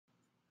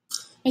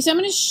Okay, so I'm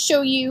going to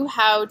show you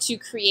how to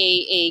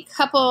create a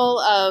couple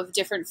of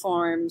different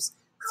forms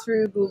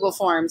through Google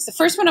Forms. The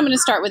first one I'm going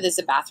to start with is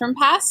a bathroom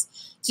pass.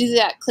 To do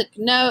that, click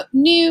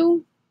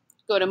New,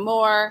 go to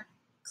More,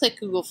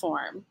 click Google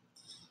Form.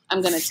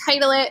 I'm going to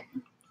title it.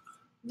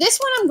 This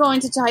one I'm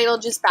going to title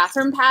just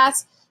Bathroom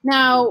Pass.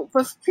 Now,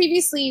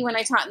 previously when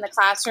I taught in the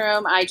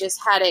classroom, I just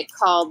had it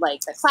called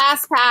like the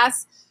Class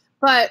Pass,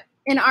 but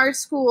in our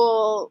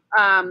school,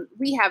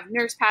 we have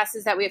nurse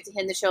passes that we have to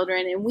hand the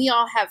children, and we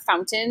all have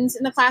fountains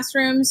in the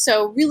classroom.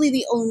 So really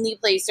the only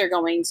place they're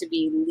going to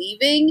be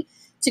leaving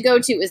to go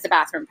to is the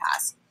bathroom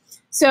pass.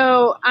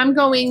 So I'm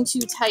going to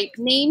type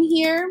name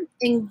here,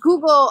 and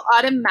Google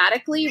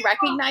automatically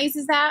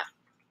recognizes that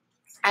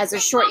as a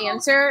short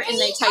answer, and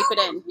they type it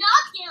in.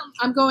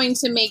 I'm going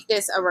to make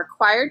this a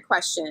required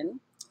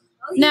question.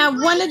 Now,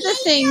 one of the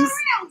things,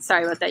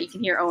 sorry about that, you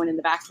can hear Owen in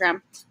the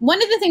background.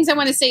 One of the things I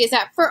want to say is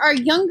that for our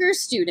younger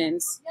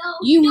students,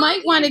 you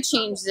might want to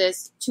change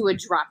this to a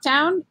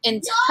drop-down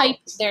and type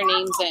their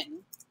names in.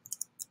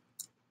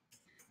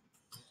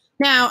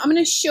 Now, I'm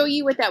going to show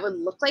you what that would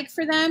look like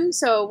for them.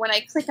 So when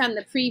I click on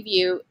the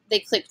preview, they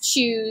click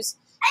choose.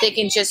 They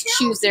can just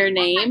choose their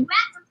name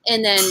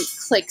and then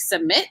click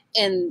submit,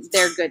 and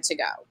they're good to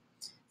go.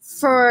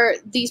 For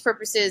these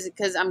purposes,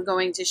 because I'm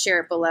going to share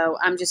it below,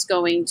 I'm just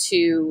going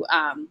to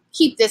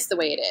keep this the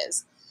way it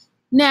is.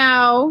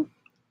 Now,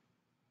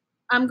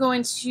 I'm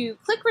going to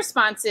click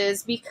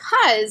responses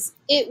because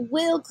it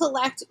will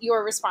collect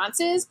your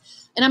responses,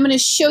 and I'm going to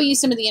show you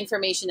some of the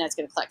information that's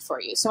going to collect for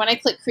you. So when I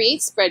click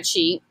create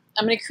spreadsheet,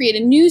 I'm going to create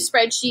a new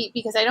spreadsheet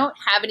because I don't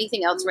have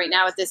anything else right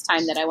now at this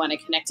time that I want to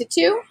connect it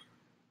to.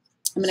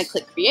 I'm going to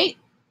click create.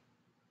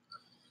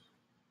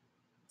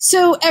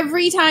 So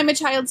every time a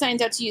child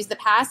signs up to use the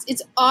pass,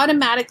 it's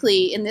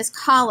automatically in this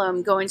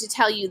column going to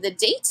tell you the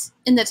date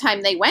and the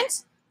time they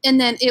went, and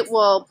then it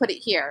will put it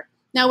here.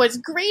 Now, what's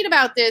great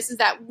about this is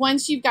that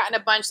once you've gotten a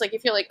bunch, like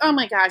if you're like, oh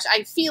my gosh,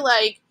 I feel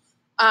like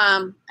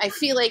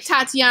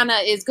Tatiana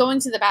is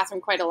going to the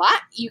bathroom quite a lot,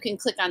 you can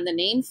click on the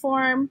name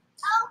form.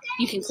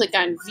 You can click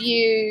on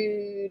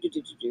view,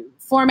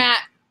 format,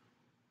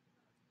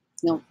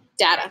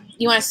 data.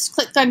 You want to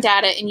click on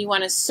data and you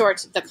want to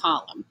sort the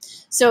column.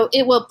 So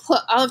it will put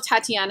all of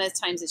Tatiana's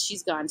times that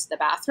she's gone to the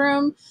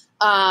bathroom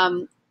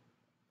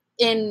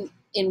in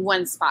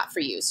one spot for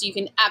you. So you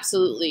can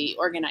absolutely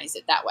organize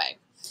it that way.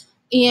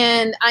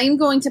 And I'm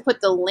going to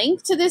put the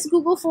link to this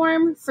Google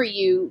form for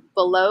you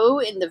below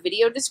in the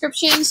video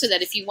description so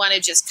that if you want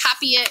to just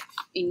copy it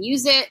and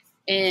use it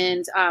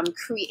and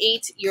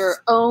create your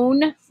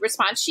own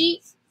response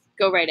sheet,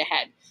 go right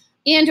ahead.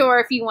 And or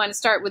if you want to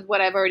start with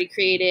what I've already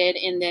created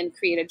and then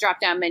create a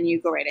drop-down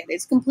menu, go right ahead.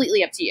 It's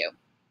completely up to you.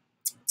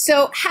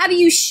 So how do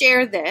you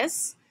share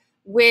this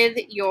with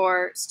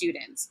your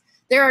students?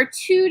 There are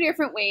two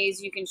different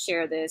ways you can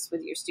share this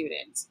with your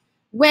students.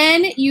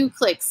 When you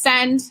click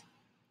send,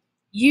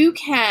 you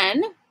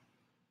can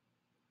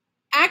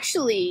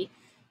actually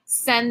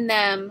send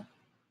them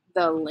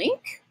the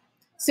link.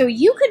 So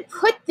you could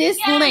put this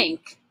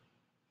link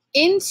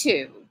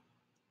into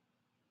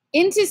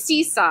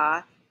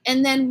Seesaw,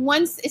 and then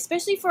once,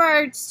 especially for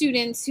our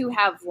students who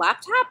have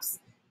laptops,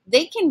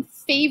 they can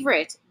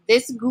favorite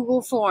this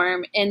Google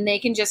form and they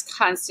can just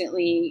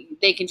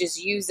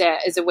use it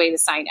as a way to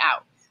sign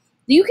out.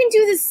 You can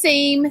do the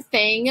same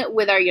thing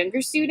with our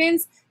younger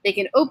students. They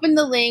can open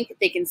the link,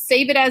 they can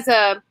save it as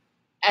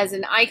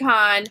an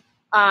icon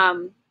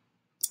on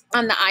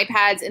the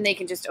iPads, and they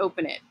can just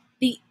open it.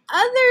 The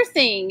other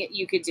thing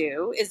you could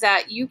do is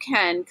that you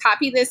can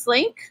copy this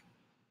link.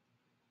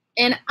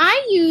 And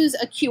I use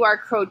a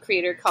QR code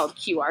creator called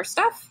QR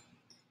Stuff.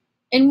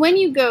 And when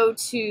you go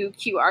to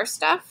QR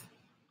Stuff,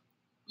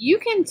 you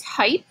can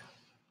type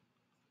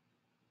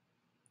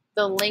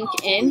the link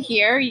in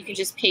here. You can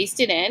just paste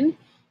it in.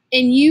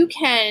 And you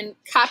can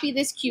copy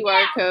this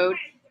QR code,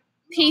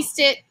 paste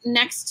it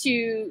next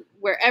to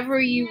wherever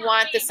you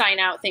want the sign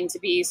out thing to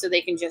be, so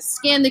they can just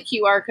scan the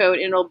QR code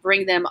and it'll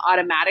bring them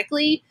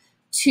automatically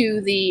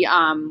to the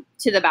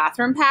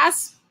bathroom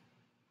pass.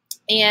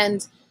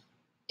 And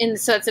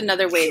so that's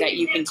another way that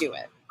you can do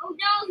it. Oh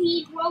no,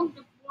 he broke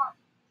the